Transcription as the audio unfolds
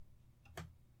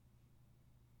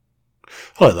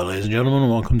Hello there, ladies and gentlemen,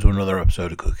 and welcome to another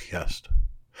episode of CookieCast.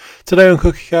 Today on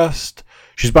CookieCast,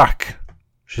 she's back.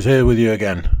 She's here with you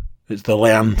again. It's the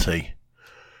Leanti.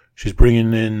 She's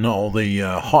bringing in all the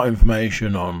hot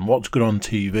information on what's good on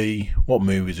TV, what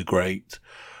movies are great,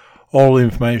 all the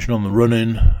information on the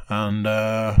running, and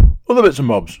other bits and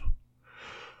bobs.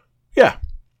 Yeah.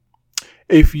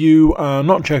 If you are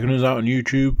not checking us out on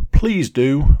YouTube, please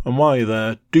do. And while you're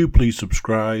there, do please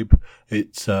subscribe.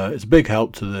 It's a big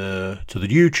help to the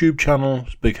YouTube channel.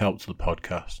 It's a big help to the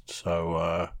podcast.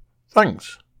 So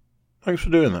thanks. Thanks for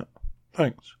doing that.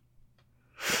 Thanks.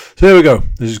 So here we go.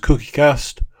 This is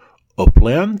CookieCast. Up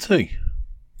Leanti.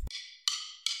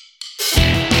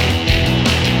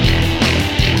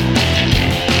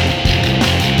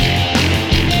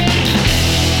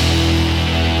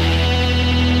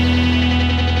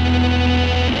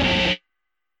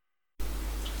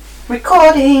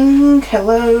 Recording!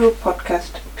 Hello,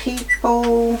 podcast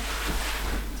people.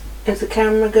 Is the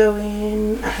camera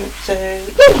going? I hope so.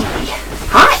 Yay!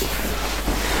 Hi!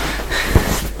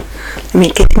 Let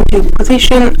me get into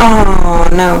position. Oh,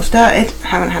 no, started.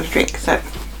 Haven't had a drink, so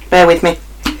bear with me.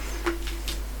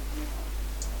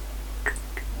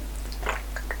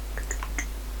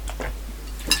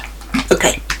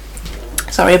 Okay.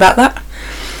 Sorry about that.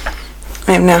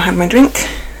 I have now had my drink.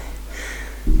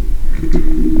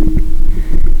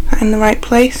 In the right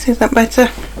place, is that better?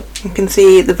 You can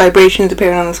see the vibrations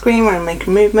appearing on the screen when I make a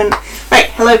movement. Right,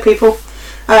 hello people.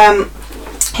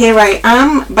 Here I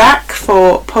am back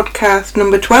for podcast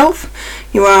number 12.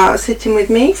 You are sitting with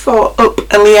me for Up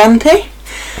Leanti.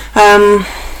 I'm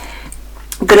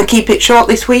going to keep it short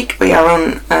this week. We are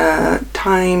on a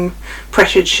time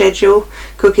pressured schedule.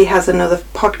 Cookie has another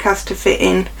podcast to fit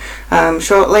in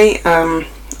shortly.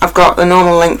 I've got the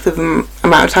normal length of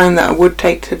amount of time that I would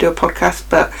take to do a podcast,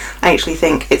 but I actually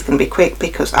think it's going to be quick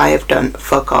because I have done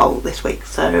fuck all this week,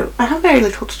 so I have very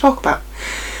little to talk about.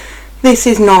 This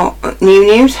is not new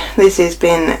news. This has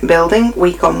been building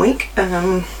week on week,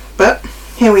 but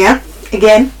here we are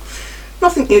again.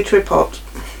 Nothing new to report.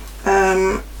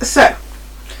 So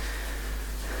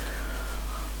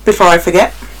before I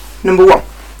forget, number 1,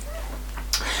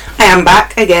 I am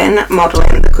back again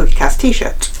modelling the CookieCast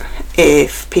t-shirt.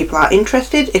 If people are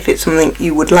interested, if it's something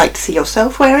you would like to see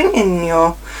yourself wearing in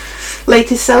your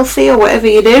latest selfie or whatever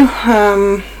you do,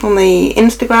 on the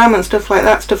Instagram and stuff like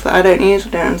that, stuff that I don't use, I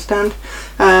don't understand,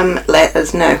 let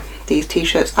us know. These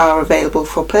t-shirts are available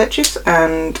for purchase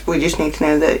and we just need to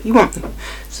know that you want them.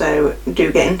 So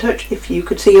do get in touch if you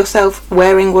could see yourself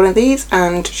wearing one of these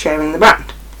and sharing the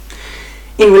brand.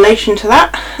 In relation to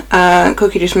that,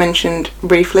 Cookie just mentioned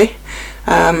briefly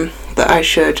that I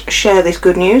should share this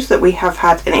good news that we have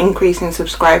had an increase in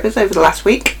subscribers over the last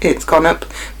week. It's gone up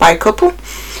by a couple,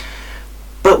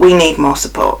 but we need more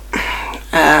support.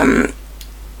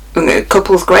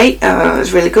 Couple's great,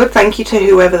 it's really good, thank you to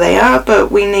whoever they are,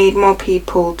 but we need more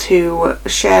people to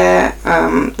share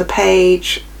the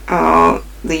page or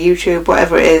the YouTube,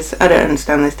 whatever it is. I don't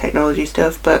understand this technology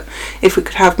stuff, but if we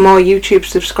could have more YouTube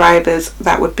subscribers,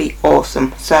 that would be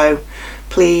awesome. So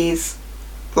please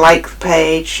like the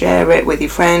page, share it with your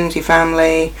friends, your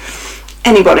family,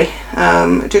 anybody.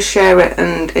 Just share it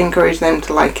and encourage them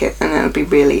to like it, and it would be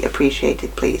really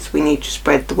appreciated, please. We need to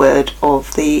spread the word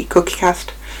of the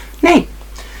CookieCast name.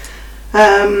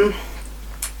 There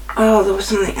was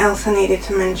something else I needed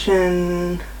to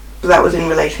mention, but that was in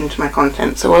relation to my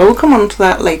content, so I will come on to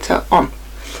that later on.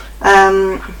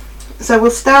 So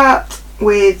we'll start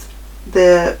with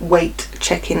the weight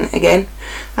check-in again.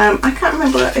 I can't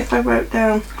remember if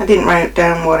I didn't write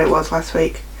down what it was last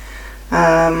week.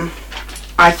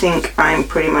 I think I'm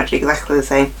pretty much exactly the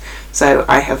same, so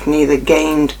I have neither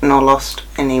gained nor lost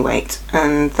any weight,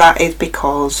 and that is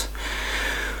because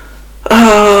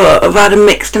I've had a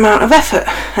mixed amount of effort.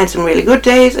 I had some really good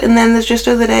days, and then there's just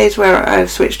other days where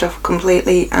I've switched off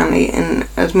completely and eaten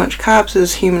as much carbs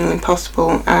as humanly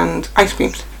possible and ice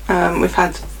creams. We've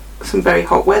had some very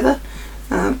hot weather,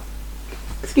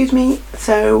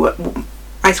 so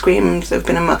ice creams have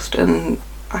been a must, and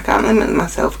I can't limit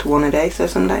myself to one a day, so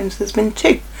sometimes there's been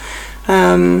 2.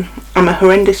 I'm a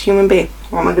horrendous human being.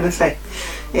 What am I going to say?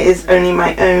 It is only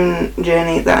my own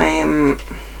journey that I am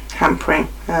hampering.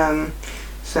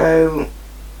 So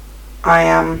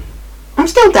I'm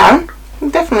still down.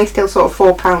 I'm definitely still sort of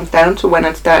 4 pounds down to when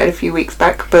I started a few weeks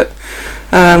back, but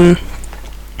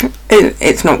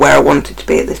it's not where I wanted to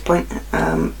be at this point,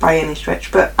 by any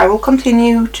stretch, but I will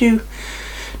continue to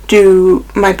do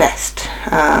my best,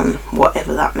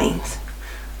 whatever that means.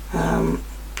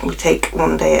 We take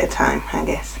one day at a time, I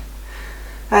guess.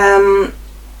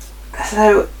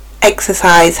 So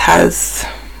exercise has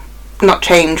not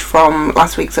changed from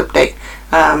last week's update.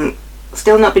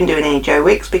 Still not been doing any Joe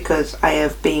Wicks because I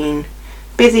have been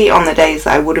busy on the days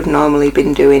that I would have normally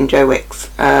been doing Joe Wicks.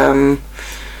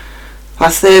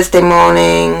 Last Thursday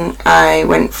morning I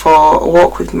went for a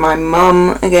walk with my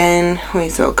mum again. We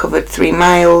sort of covered 3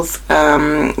 miles,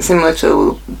 similar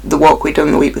to the walk we'd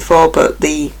done the week before, but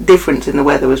the difference in the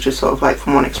weather was just sort of like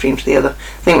from one extreme to the other.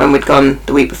 I think when we'd gone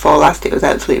the week before last it was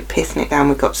absolutely pissing it down,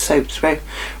 we got soaked through,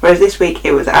 whereas this week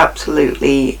it was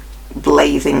absolutely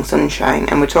blazing sunshine,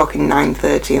 and we're talking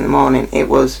 9:30 in the morning. It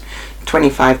was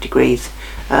 25 degrees.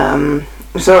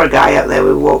 We saw a guy out there.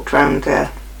 We walked around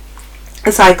a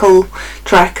cycle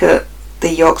track at the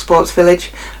York Sports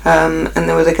Village, and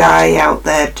there was a guy out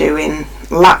there doing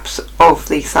laps of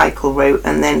the cycle route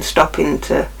and then stopping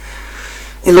to,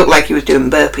 it looked like he was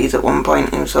doing burpees at one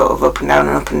point. He was sort of up and down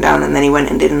and up and down, and then he went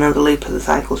and did another loop of the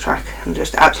cycle track, and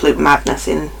just absolute madness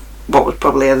in what was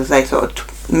probably, as I say, sort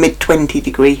of mid 20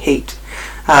 degree heat.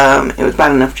 It was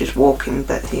bad enough just walking,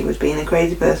 but he was being a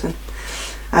crazy person.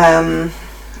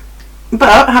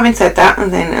 But having said that,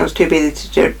 and then I was too busy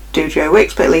to do Joe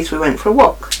Wicks, but at least we went for a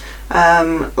walk.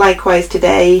 Likewise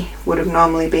today would have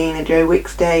normally been a Joe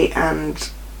Wicks day,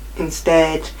 and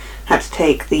instead had to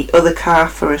take the other car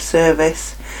for a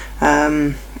service.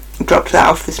 Dropped that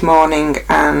off this morning,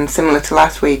 and similar to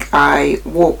last week I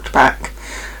walked back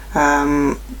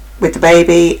with the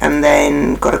baby, and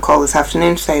then got a call this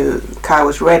afternoon to say that the car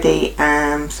was ready,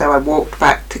 so I walked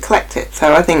back to collect it.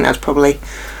 So I think that's probably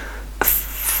a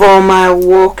 4-mile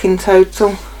walk in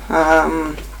total.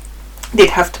 Did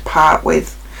have to part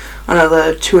with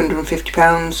another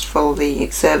 £250 for the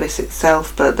service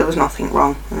itself, but there was nothing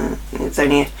wrong. It's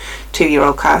only a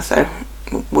 2-year-old car, so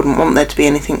wouldn't want there to be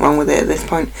anything wrong with it at this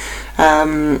point.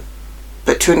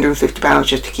 But £250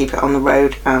 just to keep it on the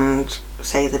road and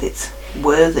say that it's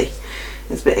worthy.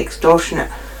 It's a bit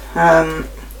extortionate.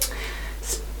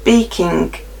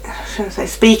 Speaking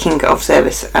of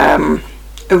service, a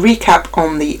recap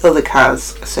on the other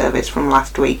car's service from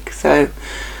last week. So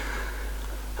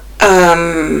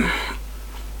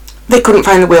they couldn't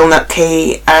find the wheel nut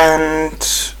key, and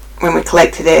when we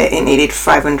collected it, it needed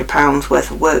 £500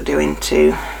 worth of work doing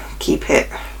to keep it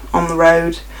on the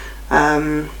road.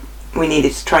 We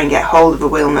needed to try and get hold of a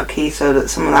wheel nut key so that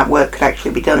some of that work could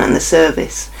actually be done and the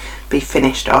service be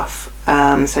finished off.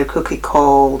 So Cookie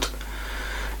called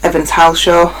Evans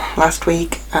Halshaw last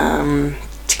week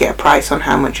to get a price on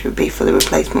how much it would be for the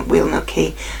replacement wheel nut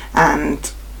key,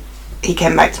 and he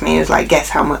came back to me and was like, guess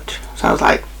how much? So I was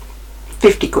like,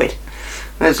 50 quid.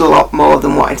 There's a lot more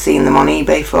than what I'd seen them on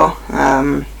eBay for.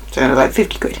 So I was like,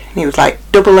 50 quid. And he was like,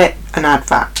 double it and add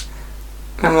VAT.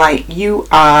 And I'm like, you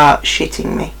are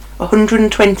shitting me.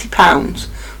 £120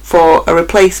 for a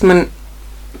replacement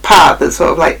part that's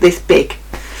sort of like this big.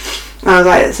 And I was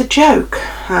like, it's a joke.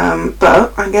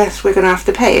 But I guess we're going to have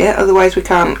to pay it, otherwise we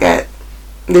can't get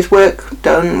this work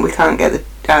done. We can't get the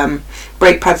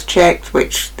brake pads checked,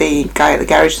 which the guy at the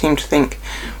garage seemed to think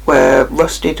were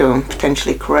rusted or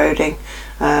potentially corroding.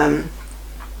 Was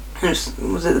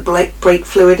it the brake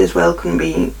fluid as well, couldn't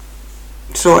be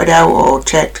sorted out or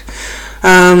checked.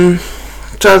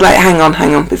 So I was like, hang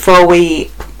on, before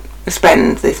we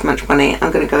spend this much money,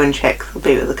 I'm going to go and check the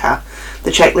boot of the car.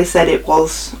 The checklist said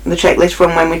the checklist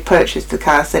from when we purchased the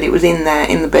car said it was in there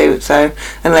in the boot, so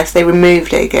unless they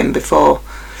removed it again before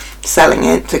selling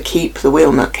it to keep the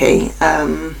wheel nut key,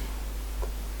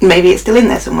 maybe it's still in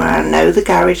there somewhere. I know the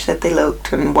garage said they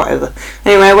looked and whatever.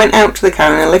 Anyway, I went out to the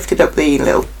car and I lifted up the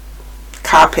little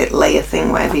carpet layer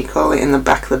thing, whatever you call it, in the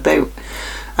back of the boot.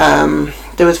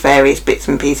 There was various bits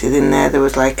and pieces in there. There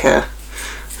was like a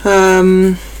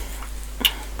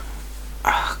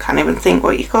I can't even think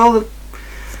what you call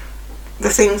the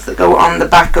things that go on the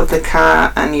back of the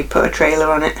car and you put a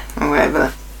trailer on it, or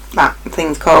whatever that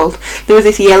thing's called. There was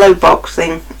this yellow box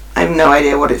thing. I have no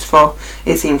idea what it's for.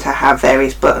 It seemed to have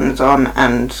various buttons on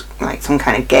and like some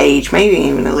kind of gauge, maybe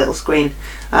even a little screen.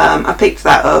 I picked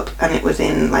that up and it was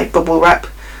in like bubble wrap.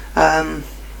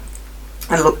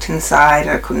 I looked inside,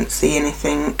 I couldn't see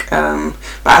anything, but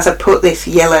as I put this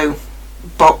yellow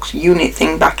box unit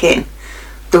thing back in,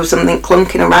 there was something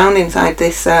clunking around inside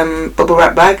this bubble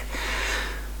wrap bag.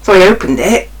 So I opened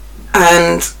it,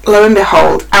 and lo and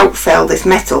behold, out fell this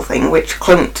metal thing which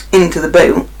clunked into the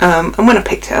boot. And when I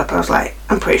picked it up, I was like,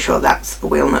 I'm pretty sure that's a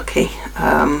wheel nut key.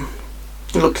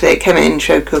 Looked at it, came in,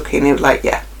 showed Cookie, and he was like,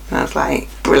 yeah. And I was like,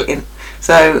 brilliant.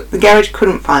 So the garage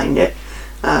couldn't find it,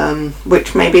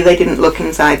 which maybe they didn't look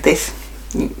inside this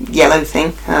yellow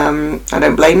thing. I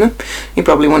don't blame them. You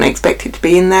probably wouldn't expect it to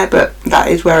be in there, but that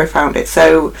is where I found it.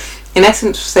 So in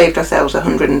essence saved ourselves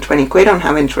 120 quid on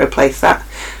having to replace that,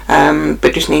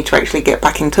 but just need to actually get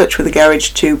back in touch with the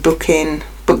garage to book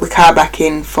the car back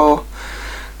in for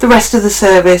the rest of the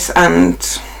service and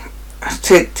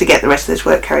to get the rest of this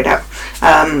work carried out.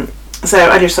 So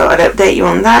I just thought I'd update you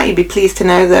on that. You'd be pleased to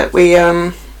know that we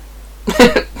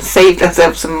saved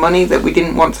ourselves some money that we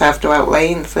didn't want to have to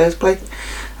outlay in the first place,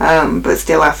 but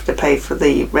still have to pay for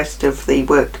the rest of the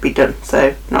work to be done.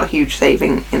 So not a huge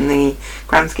saving in the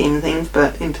grand scheme of things,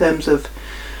 but in terms of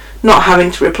not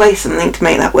having to replace something to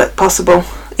make that work possible,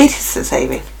 it is a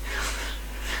saving.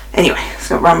 Anyway,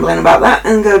 stop rambling about that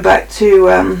and go back to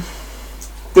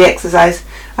the exercise.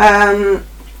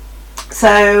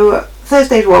 So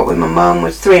Thursday's walk with my mum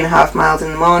was 3.5 miles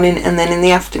in the morning, and then in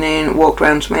the afternoon walked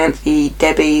round to my auntie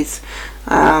Debbie's,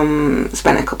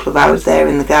 spent a couple of hours there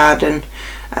in the garden.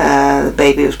 The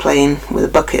baby was playing with a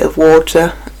bucket of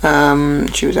water.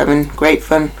 She was having great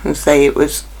fun, and say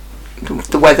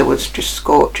the weather was just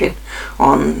scorching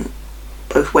on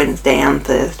both Wednesday and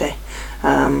Thursday.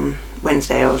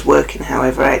 Wednesday I was working,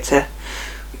 however I had to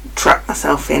trap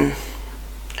myself in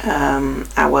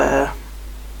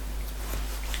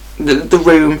the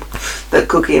room that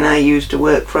Cookie and I used to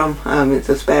work from. It's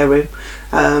a spare room,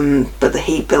 but the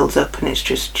heat builds up and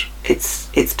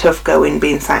it's tough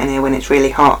being sat in here when it's really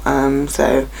hot.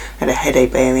 So I had a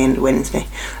headache by the end of Wednesday.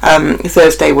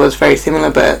 Thursday was very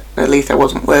similar, but at least I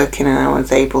wasn't working and I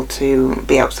was able to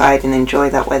be outside and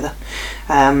enjoy that weather.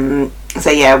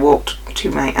 So yeah, I walked to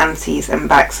my auntie's and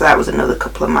back, so that was another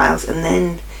couple of miles, and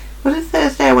then was it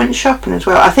Thursday I went shopping as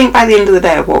well. I think by the end of the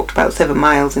day I walked about 7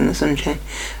 miles in the sunshine,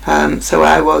 so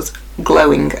I was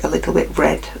glowing a little bit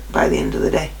red by the end of the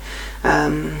day.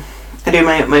 I do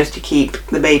my utmost to keep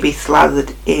the baby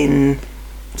slathered in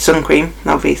sun cream,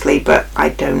 obviously, but I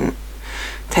don't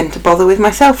tend to bother with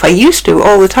myself. I used to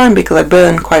all the time because I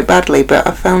burn quite badly, but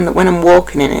I found that when I'm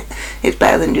walking in it, it's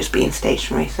better than just being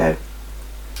stationary, so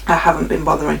I haven't been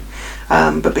bothering.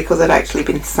 But because I'd actually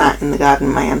been sat in the garden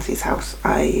in my auntie's house,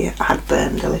 I had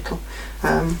burned a little.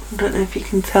 I don't know if you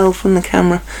can tell from the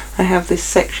camera, I have this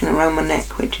section around my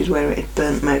neck which is where it had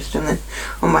burnt most, and then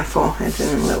on my forehead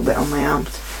and a little bit on my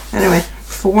arms. Anyway,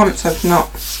 for once I've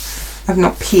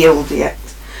not peeled yet.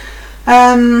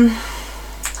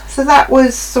 So that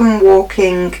was some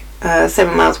walking,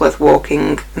 7 miles worth of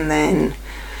walking, and then,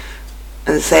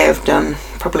 as I say, I've done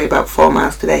probably about 4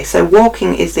 miles today. So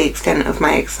walking is the extent of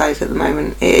my exercise at the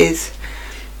moment. It's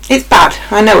bad,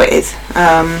 I know it is.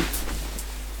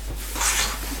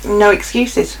 No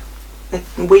excuses.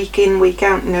 Week in, week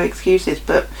out, no excuses,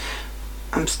 but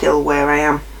I'm still where I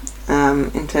am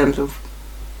in terms of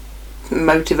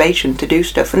motivation to do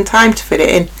stuff and time to fit it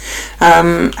in.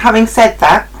 Having said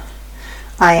that,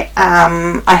 I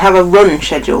have a run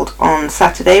scheduled on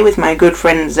Saturday with my good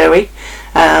friend Zoe.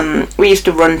 We used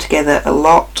to run together a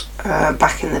lot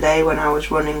back in the day when I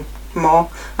was running more.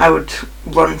 I would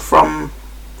run from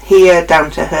here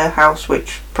down to her house,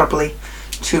 which probably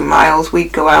 2 miles.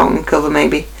 We'd go out and cover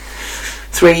maybe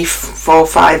 3, 4,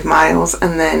 5 miles,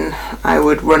 and then I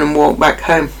would run and walk back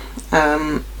home.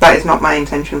 That is not my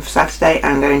intention for Saturday.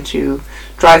 I'm going to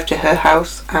drive to her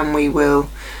house and we will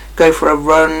go for a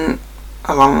run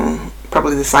along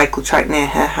probably the cycle track near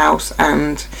her house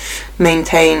and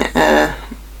maintain a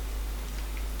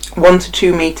 1 to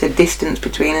 2 metre distance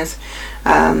between us,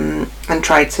 and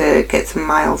try to get some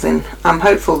miles in. I'm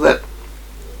hopeful that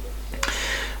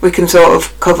we can sort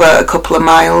of cover a couple of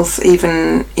miles,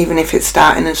 even if it's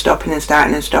starting and stopping and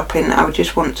starting and stopping. I would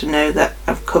just want to know that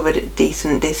I've covered a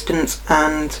decent distance,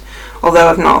 and although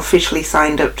I've not officially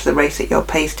signed up to the Race at Your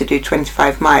Pace to do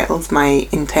 25 miles, my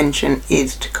intention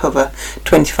is to cover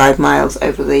 25 miles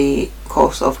over the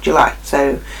course of July.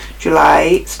 So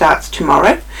July starts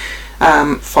tomorrow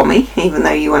for me, even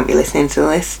though you won't be listening to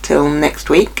this till next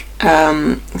week.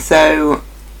 So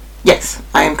yes,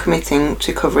 I am committing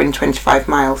to covering 25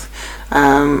 miles.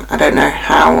 I don't know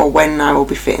how or when I will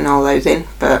be fitting all those in,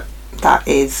 but that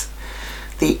is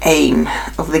the aim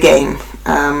of the game.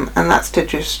 And that's to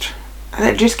just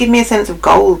give me a sense of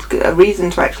goal, a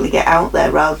reason to actually get out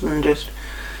there rather than just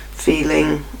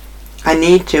feeling I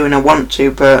need to and I want to,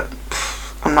 but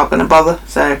I'm not going to bother.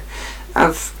 So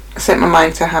I've set my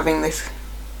mind to having this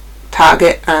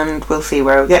target and we'll see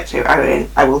where I'll get to.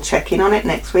 I will check in on it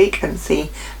next week and see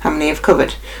how many I've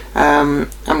covered. I'm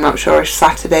not sure if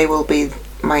Saturday will be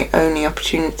my only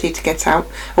opportunity to get out.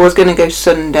 I was going to go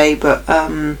Sunday, but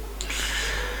I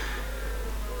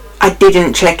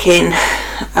didn't check in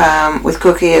with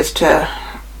Cookie as to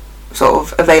sort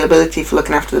of availability for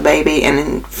looking after the baby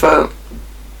and for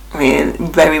I mean, it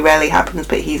very rarely happens,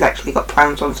 but he's actually got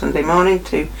plans on Sunday morning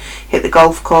to hit the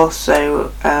golf course,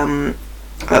 so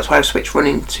that's why I've switched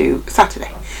running to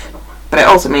Saturday. But it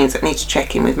also means I need to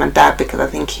check in with my dad because I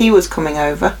think he was coming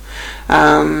over,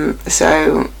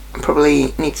 so I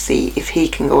probably need to see if he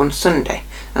can go on Sunday.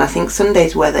 And I think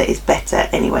Sunday's weather is better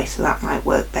anyway, so that might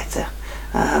work better,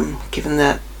 given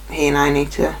that he and I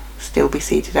need to still be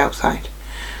seated outside.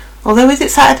 Although, is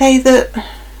it Saturday that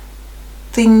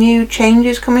the new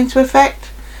changes come into effect?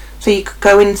 So you could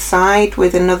go inside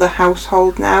with another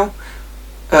household now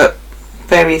at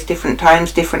various different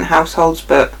times, different households,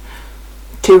 but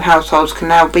 2 households can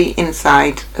now be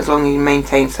inside as long as you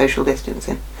maintain social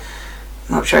distancing.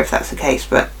 I'm not sure if that's the case,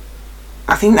 but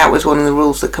I think that was one of the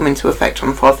rules that come into effect on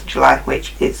the 4th of July,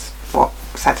 which is what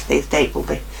Saturday's date will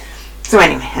be. So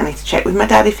anyway, I need to check with my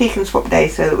dad if he can swap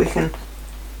days so that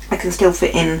I can still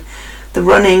fit in the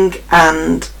running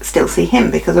and still see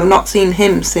him, because I've not seen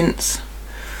him since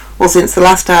the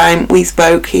last time we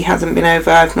spoke. He hasn't been over,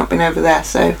 I've not been over there,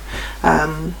 so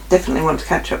definitely want to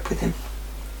catch up with him.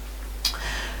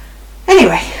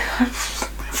 Anyway, I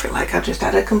feel like I just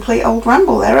had a complete old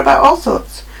ramble there about all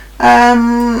sorts.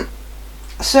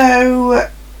 So,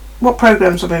 what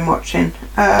programmes I've been watching?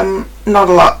 Not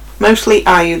a lot. Mostly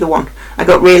Are You the One? I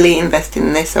got really invested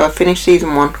in this, so I finished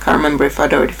season 1. Can't remember if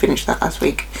I'd already finished that last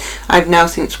week. I've now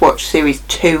since watched series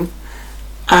 2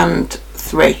 and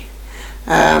 3.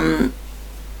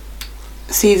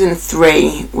 Season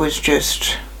 3 was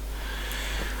just...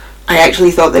 I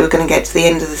actually thought they were going to get to the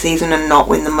end of the season and not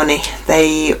win the money.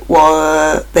 They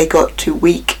got to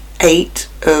week 8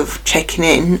 of checking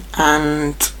in,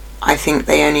 and I think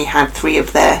they only had 3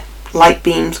 of their light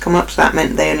beams come up, so that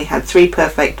meant they only had 3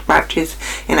 perfect matches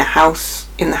in the house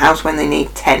when they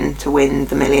need 10 to win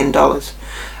the $1 million.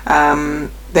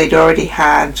 They'd already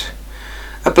had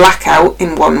a blackout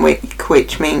in 1 week,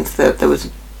 which means that there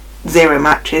was 0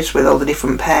 matches with all the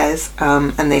different pairs,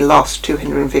 and they lost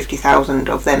 250,000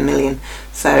 of their $1 million.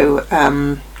 So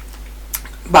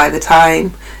by the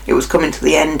time it was coming to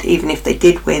the end, even if they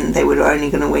did win, they were only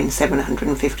going to win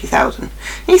 750,000.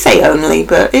 You say only,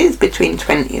 but it is between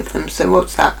 20 of them, so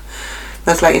what's that?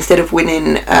 That's like, instead of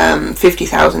winning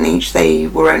 50,000 each, they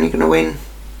were only going to win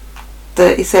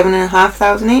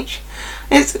 37,500 each.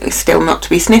 It's still not to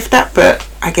be sniffed at, but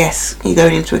I guess you're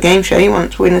going into a game show, you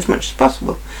want to win as much as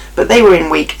possible. But they were in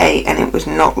week 8 and it was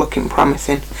not looking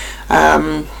promising.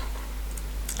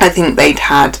 I think they'd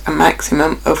had a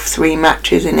maximum of 3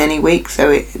 matches in any week, so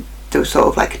there was sort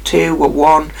of like a 2, a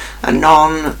 1, a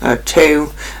none, a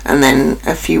 2, and then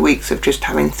a few weeks of just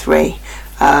having 3.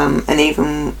 And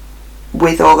even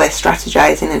with all their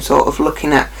strategizing and sort of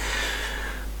looking at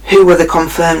who were the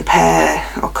confirmed pair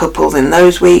or couples in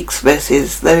those weeks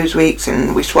versus those weeks,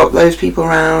 and we swap those people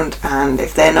around, and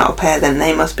if they're not a pair then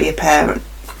they must be a pair,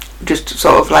 just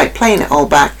sort of like playing it all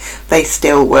back, they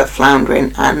still were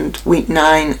floundering. And week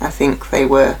 9 I think they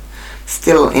were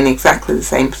still in exactly the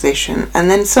same position, and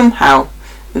then somehow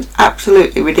it was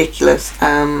absolutely ridiculous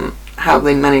how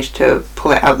they managed to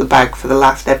pull it out of the bag for the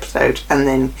last episode and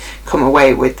then come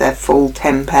away with their full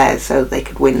 10 pairs so they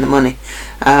could win the money.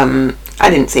 I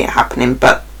didn't see it happening,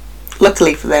 but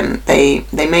luckily for them they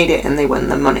made it and they won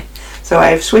the money. So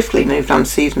I have swiftly moved on to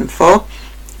season 4.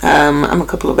 I'm a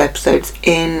couple of episodes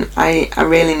in. I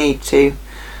really need to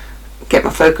get my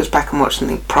focus back and watch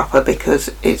something proper, because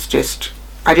it's just,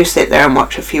 I just sit there and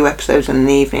watch a few episodes in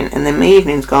the evening and then my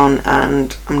evening's gone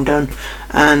and I'm done,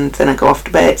 and then I go off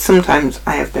to bed. Sometimes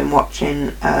I have been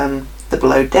watching the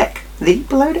Below Deck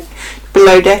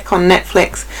on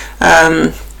Netflix.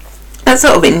 That's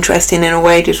sort of interesting in a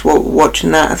way, just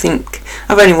watching that. I think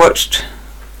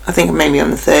I'm maybe on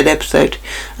the 3rd episode,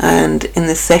 and in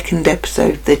the 2nd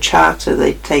episode the charter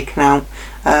they've taken out,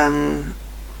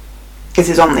 this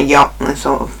is on the yacht, and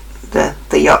sort of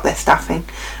the yacht they're staffing.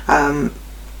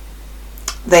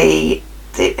 It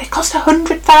cost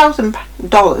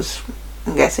 $100,000,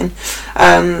 I'm guessing,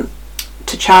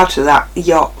 to charter that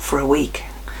yacht for a week.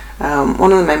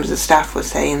 One of the members of staff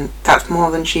was saying that's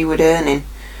more than she would earn in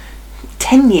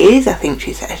 10 years, I think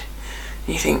she said.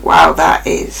 And you think, wow, that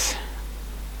is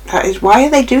why are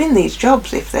they doing these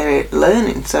jobs if they're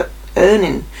earning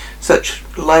such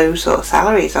low sort of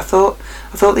salaries? I thought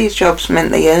these jobs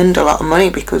meant they earned a lot of money,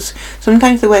 because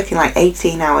sometimes they're working like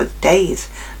 18-hour days,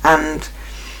 and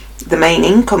the main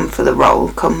income for the role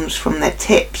comes from their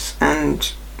tips,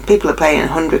 and people are paying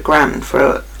 $100,000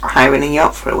 for hiring a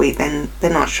yacht for a week, then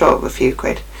they're not short of a few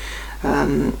quid.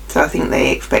 So I think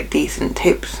they expect decent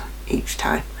tips each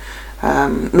time.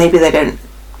 Maybe they don't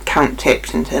count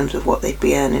tips in terms of what they'd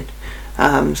be earning,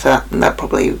 so that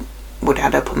probably would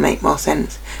add up and make more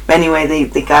sense. But anyway,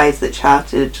 the guys that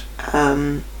charted it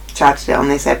on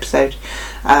this episode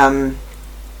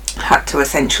had to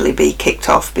essentially be kicked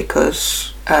off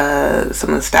because some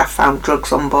of the staff found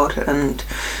drugs on board, and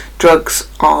drugs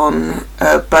on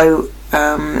a boat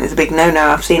is a big no-no.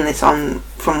 I've seen this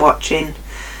from watching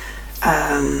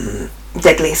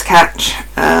Deadliest Catch,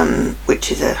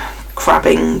 which is a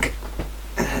crabbing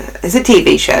it's a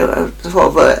TV show,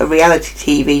 sort of a reality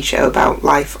TV show about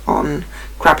life on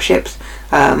crab ships,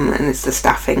 and it's the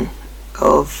staffing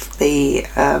of the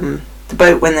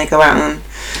boat when they go out and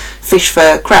fish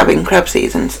for crab in crab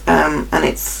seasons, and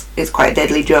it's quite a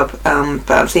deadly job,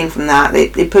 but I've seen from that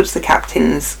it puts the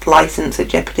captain's licence at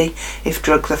jeopardy if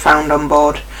drugs are found on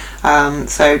board,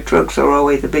 so drugs are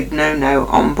always a big no-no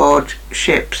on board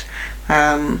ships,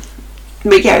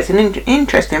 but yeah, it's an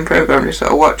interesting programme to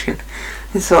sort of watching.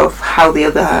 It's sort of how the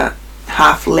other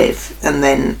half live, and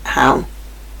then how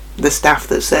the staff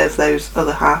that serve those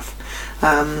other half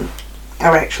are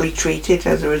actually treated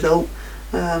as a result.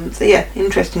 So yeah,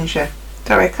 interesting show.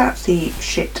 Sorry, I can't see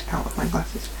shit out of my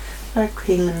glasses. Very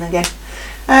clean again.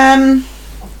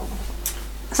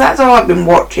 So that's all I've been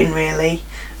watching really.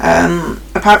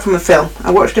 Apart from a film.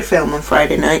 I watched a film on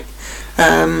Friday night.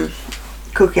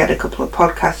 Cookie had a couple of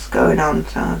podcasts going on,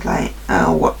 so I was like,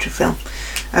 I'll watch a film.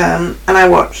 And I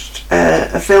watched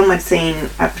a film I'd seen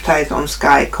advertised on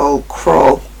Sky called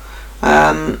Crawl.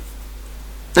 I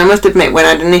must admit, when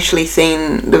I'd initially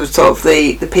seen, there was sort of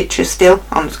the picture still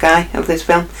on Sky of this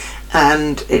film,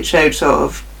 and it showed sort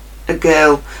of a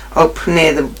girl up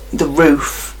near the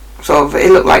roof, sort of,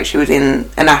 it looked like she was in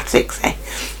an attic, say,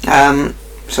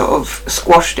 sort of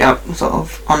squashed out, sort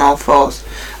of on all fours,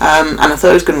 and I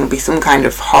thought it was going to be some kind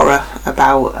of horror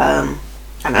about, I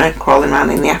don't know, crawling around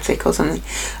in the attic or something,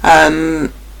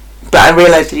 but I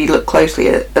realised that you look closely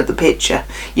at the picture,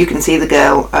 you can see the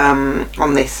girl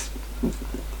on this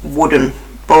wooden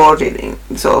board,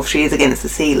 sort of, she is against the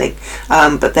ceiling,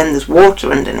 but then there's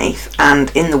water underneath, and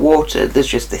in the water there's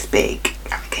just this big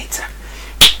alligator,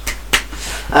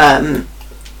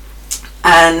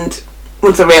 and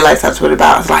once I realised that's what it's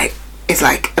about, I was like, it's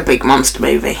like a big monster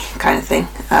movie kind of thing,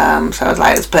 so I was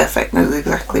like, it's perfect, that's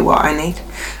exactly what I need.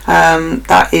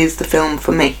 That is the film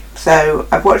for me. So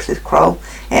I've watched this Crawl.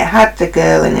 It had the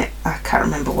girl in it, I can't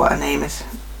remember what her name is,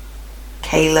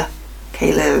 Kayla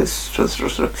was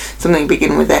something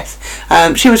beginning with S.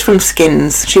 She was from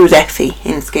Skins. She was Effie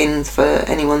in Skins, for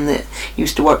anyone that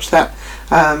used to watch that.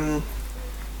 Not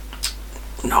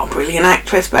a brilliant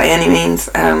actress by any means,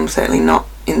 certainly not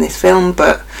in this film,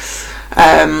 but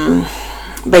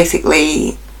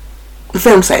basically the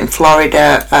film's set in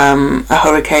Florida. A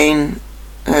hurricane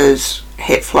has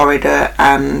hit Florida,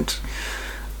 and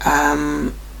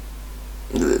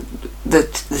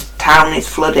the town is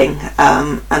flooding,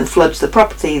 and floods the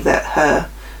property that her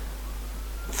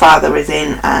father is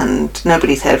in, and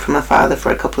nobody's heard from her father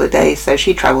for a couple of days, so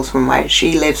she travels from where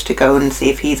she lives to go and see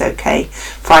if he's okay,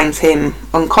 finds him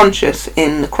unconscious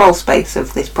in the crawl space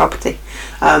of this property,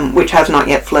 which has not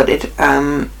yet flooded.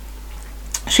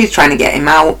 She's trying to get him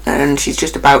out, and she's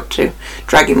just about to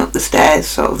drag him up the stairs.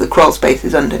 Sort of the crawl space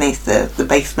is underneath the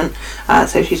basement,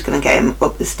 so she's going to get him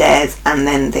up the stairs, and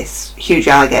then this huge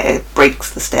alligator breaks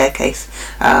the staircase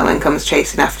and comes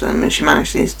chasing after them, and she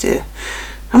manages to...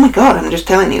 Oh my god, I'm just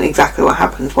telling you exactly what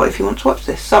happens. What if you want to watch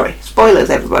this? Sorry, spoilers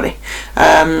everybody.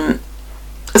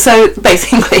 So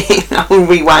basically, I'll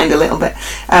rewind a little bit.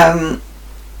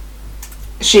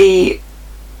 She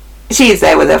is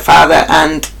there with her father,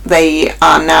 and they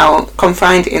are now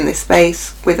confined in this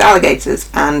space with alligators,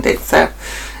 and it's a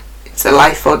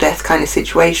life or death kind of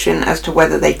situation as to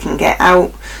whether they can get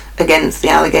out against the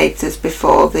alligators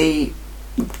before the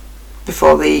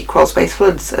crawl space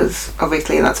floods, as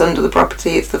obviously that's under the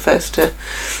property. It's the first to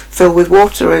fill with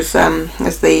water as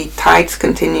the tides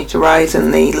continue to rise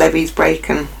and the levees break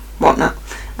and whatnot.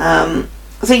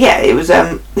 So yeah, it was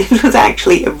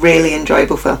actually a really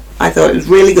enjoyable film. I thought it was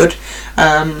really good.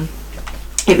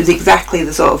 It was exactly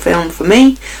the sort of film for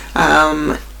me.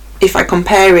 If I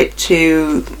compare it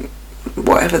to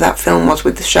whatever that film was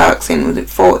with the sharks in, was it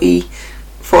 40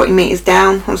 Meters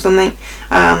Down or something?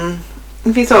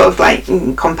 If you sort of like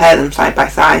compare them side by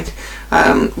side,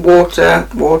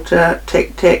 water,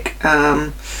 tick tick,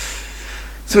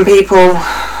 some people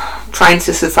trying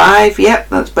to survive, yep,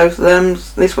 that's both of them.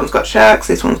 This one's got sharks,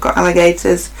 this one's got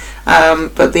alligators,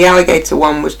 but the alligator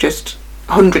one was just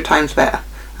 100 times better.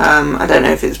 I don't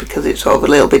know if it's because it's sort of a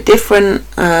little bit different.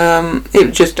 It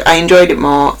was just, I enjoyed it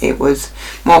more. It was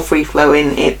more free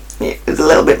flowing, it was a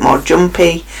little bit more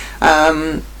jumpy.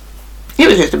 It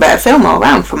was just a better film all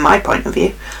round from my point of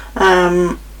view.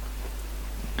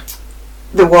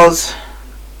 There was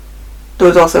There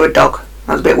was also a dog.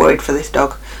 I was a bit worried for this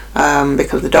dog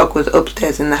because the dog was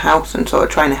upstairs in the house and sort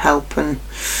of trying to help, and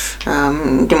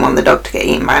didn't want the dog to get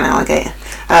eaten by an alligator.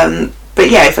 But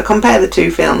yeah, if I compare the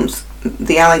two films,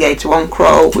 the alligator one,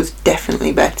 Crawl, was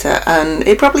definitely better, and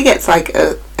it probably gets like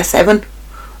a 7.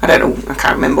 I don't know, I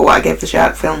can't remember what I gave the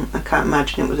shark film. I can't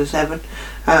imagine it was a 7.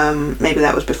 Maybe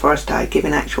that was before I started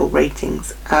giving actual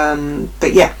ratings.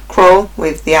 But yeah, Crawl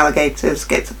with the alligators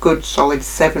gets a good solid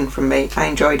 7 from me. I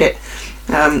enjoyed it.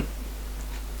 I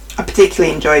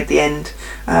particularly enjoyed the end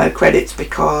credits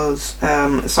because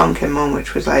a song came on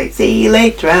which was like, "See you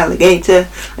later, alligator,"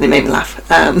 and it made me laugh.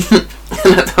 And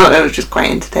I thought it was just quite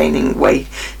an entertaining way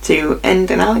to end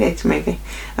an alligator movie.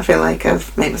 I feel like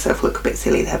I've made myself look a bit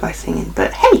silly there by singing,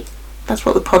 but hey, that's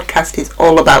what the podcast is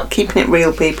all about, keeping it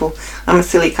real, people. I'm a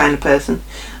silly kind of person.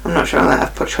 I'm not sure that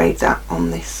I've portrayed that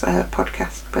on this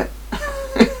podcast, but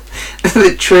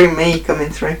the true me coming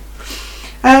through.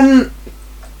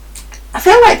 I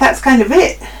feel like that's kind of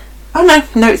it. Oh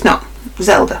no, it's not.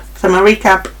 Zelda. So my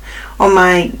recap on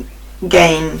my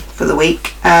game for the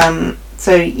week.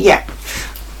 So yeah.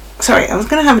 Sorry, I was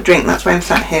going to have a drink, that's why I'm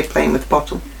sat here playing with the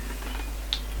bottle.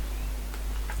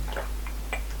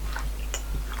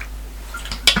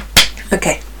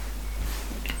 Okay.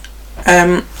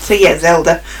 So yeah,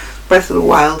 Zelda, Breath of the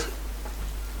Wild.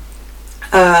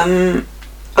 I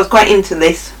was quite into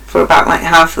this for about like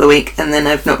half of the week, and then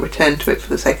I've not returned to it for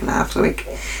the second half of the week.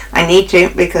 I need to,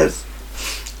 because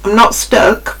I'm not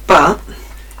stuck, but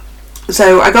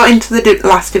so I got into the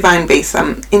last Divine Beast.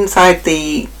 I'm inside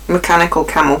the mechanical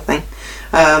camel thing.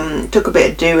 Took a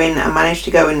bit of doing. I managed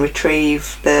to go and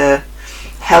retrieve the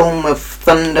Helm of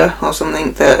Thunder or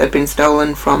something that had been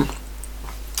stolen from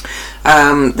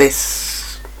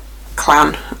this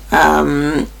clan.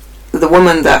 The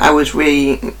woman that I was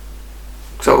really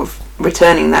sort of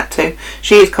returning that to,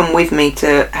 she has come with me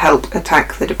to help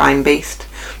attack the Divine Beast.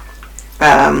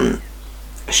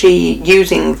 She,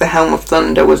 using the Helm of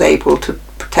Thunder, was able to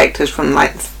protect us from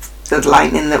like the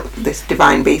lightning that this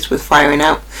Divine Beast was firing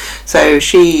out. So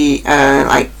she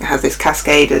like has this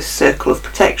cascade as circle of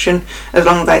protection. As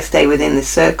long as I stay within this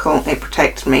circle, it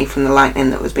protects me from the lightning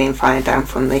that was being fired down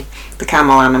from the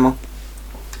camel animal.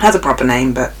 It has a proper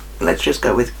name, but let's just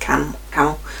go with camel.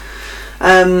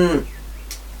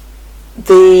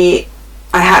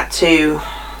 I had to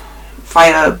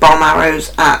fire bomb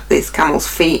arrows at this camel's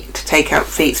feet to take out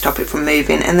the feet, stop it from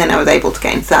moving, and then I was able to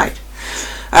get inside.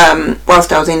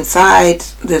 Whilst I was inside,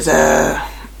 there's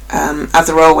as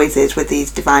there always is with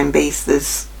these Divine Beasts,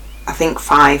 there's I think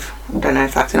 5, I don't know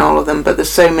if that's in all of them, but there's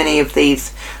so many of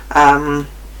these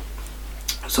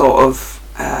sort of,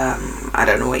 I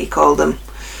don't know what you call them,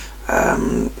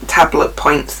 tablet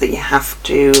points that you have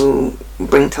to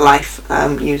bring to life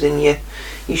using your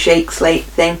shake slate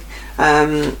thing.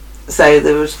 So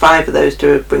there was 5 of those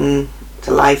to bring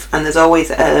to life, and there's always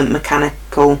a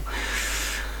mechanical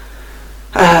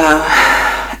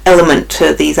element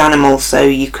to these animals, so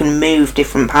you can move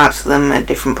different parts of them at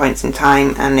different points in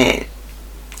time, and it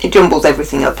jumbles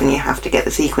everything up, and you have to get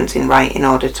the sequencing right in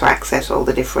order to access all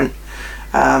the different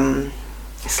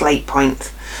slate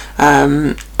points.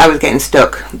 I was getting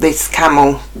stuck. This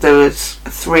camel, there was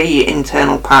 3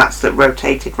 internal parts that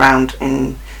rotated round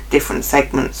in different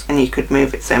segments, and you could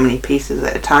move it so many pieces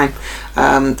at a time.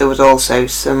 There was also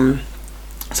some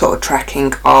sort of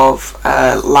tracking of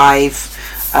live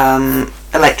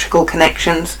electrical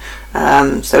connections.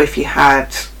 So if you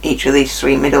had each of these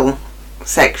 3 middle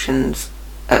sections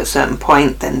at a certain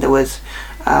point, then there was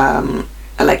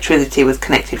electricity was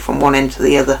connected from one end to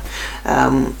the other,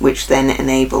 which then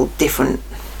enabled different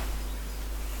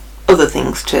other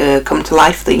things to come to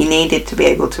life that you needed to be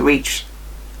able to reach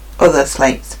other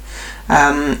slates,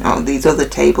 or these other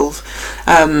tables.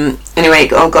 Anyway,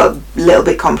 it all got a little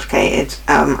bit complicated.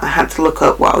 I had to look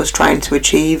up what I was trying to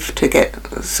achieve to get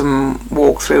some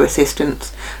walkthrough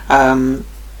assistance,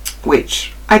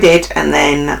 which I did, and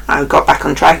then I got back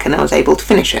on track and I was able to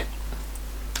finish it.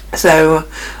 So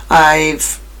I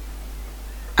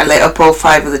lit up all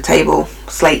 5 of the table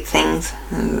slate things,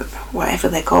 whatever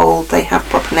they're called, they have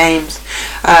proper names,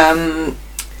 and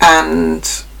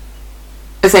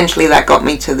essentially that got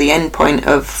me to the end point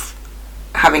of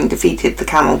having defeated the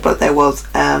camel, but there was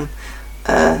an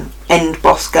end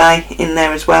boss guy in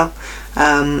there as well,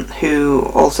 who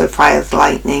also fires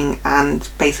lightning and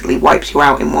basically wipes you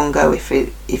out in one go if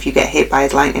you get hit by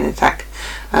his lightning attack.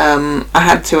 I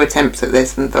had 2 attempts at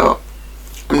this and thought,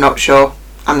 I'm not sure,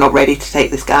 I'm not ready to take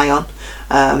this guy on.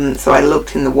 So I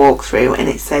looked in the walkthrough and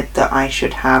it said that I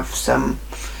should have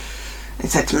it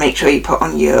said to make sure you put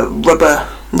on your rubber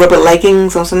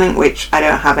leggings or something, which I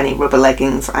don't have any rubber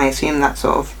leggings. I assume that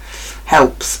sort of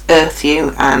helps earth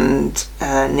you and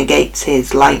negates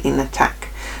his lightning attack.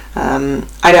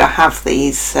 I don't have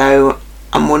these, so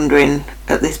I'm wondering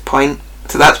at this point,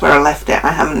 so that's where I left it.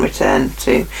 I haven't returned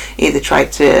to either try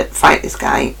to fight this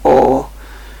guy or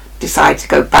decide to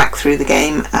go back through the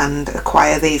game and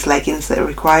acquire these leggings that are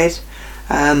required.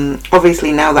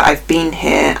 Obviously now that I've been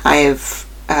here, I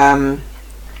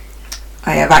have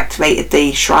activated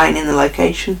the shrine in the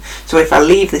location, so if I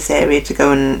leave this area to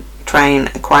go and try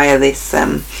and acquire this,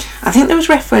 I think there was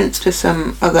reference to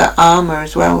some other armour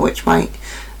as well, which might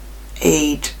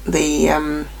aid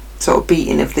the sort of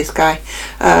beating of this guy.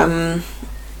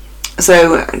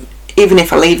 So even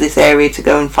if I leave this area to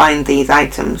go and find these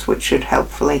items, which should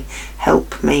hopefully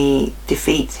help me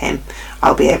defeat him,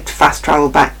 I'll be able to fast travel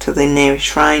back to the nearest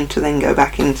shrine to then go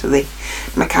back into the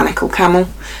mechanical camel.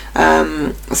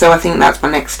 So I think that's my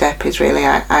next step, is really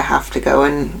I have to go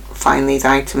and find these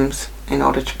items in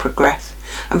order to progress.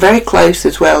 I'm very close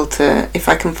as well to, if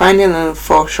I can find another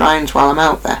 4 shrines while I'm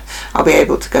out there, I'll be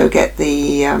able to go get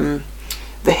the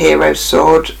hero's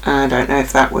sword. I don't know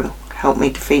if that will help me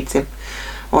defeat him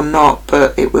or not,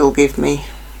 but it will give me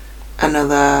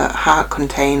another heart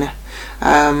container.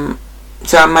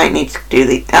 So I might need to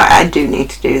do I do need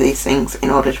to do these things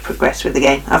in order to progress with the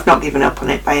game. I've not given up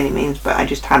on it by any means, but I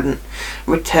just hadn't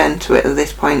returned to it at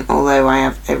this point, although I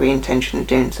have every intention of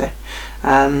doing so.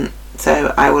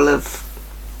 So I will have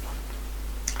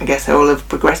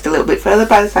progressed a little bit further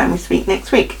by the time we speak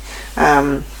next week,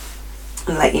 and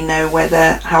let you know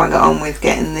how I got on with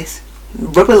getting this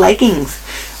rubber leggings.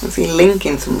 Obviously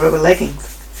linking some rubber leggings.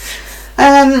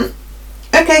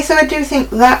 Okay, so I do think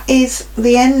that is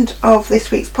the end of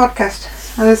this week's podcast.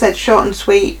 As I said, short and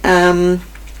sweet. I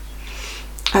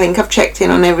think I've checked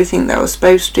in on everything that I was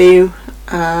supposed to.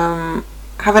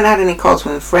 Haven't had any calls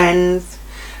from friends.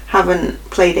 Haven't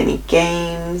played any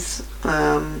games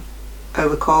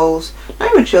over calls.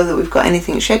 Not even sure that we've got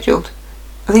anything scheduled.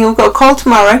 I think we've got a call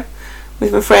tomorrow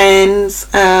with my friends,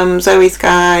 Zoe,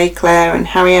 Sky, Claire and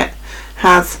Harriet.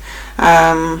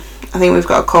 I think we've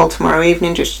got a call tomorrow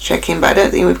evening just to check in, but I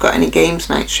don't think we've got any games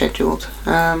nights scheduled.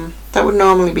 That would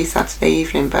normally be Saturday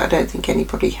evening, but I don't think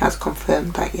anybody has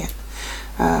confirmed that yet.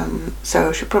 So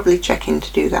I should probably check in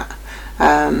to do that.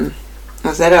 As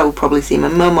I said, I will probably see my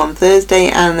mum on Thursday,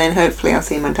 and then hopefully I'll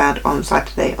see my dad on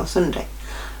Saturday or Sunday.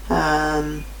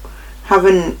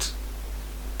 Haven't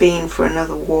been for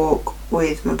another walk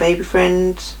with my baby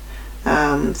friends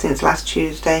since last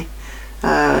Tuesday.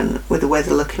 With the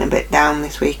weather looking a bit down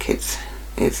this week, it's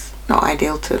not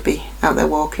ideal to be out there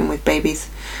walking with babies.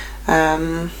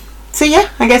 So yeah,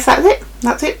 I guess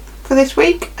that's it for this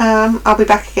week. I'll be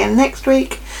back again next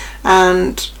week,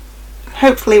 and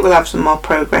hopefully we'll have some more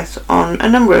progress on a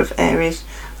number of areas.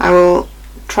 I will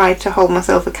try to hold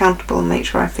myself accountable and make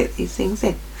sure I fit these things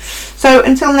in. So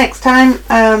until next time,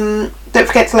 don't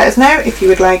forget to let us know if you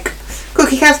would like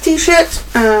CookieCast t-shirts,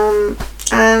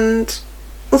 and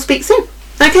we'll speak soon.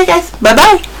 Okay guys, bye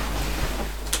bye.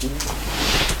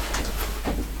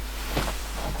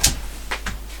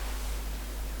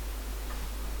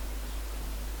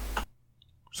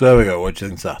 So there we go, what do you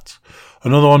think of that?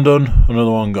 Another one done,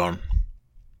 another one gone.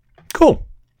 Cool.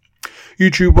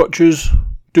 YouTube watchers,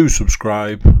 do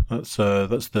subscribe. That's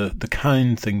the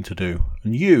kind thing to do.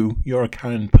 And you're a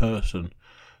kind person.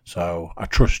 So I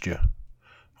trust you.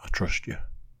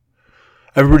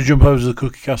 Everybody jump over to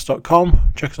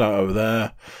thecookiecast.com, check us out over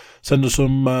there. Send us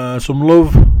some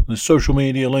love. There's social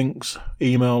media links,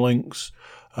 email links.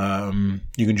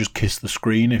 You can just kiss the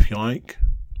screen if you like.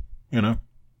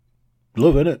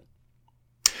 Love, innit?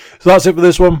 So that's it for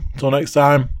this one. Until next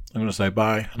time, I'm going to say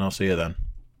bye, and I'll see you then.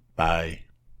 Bye.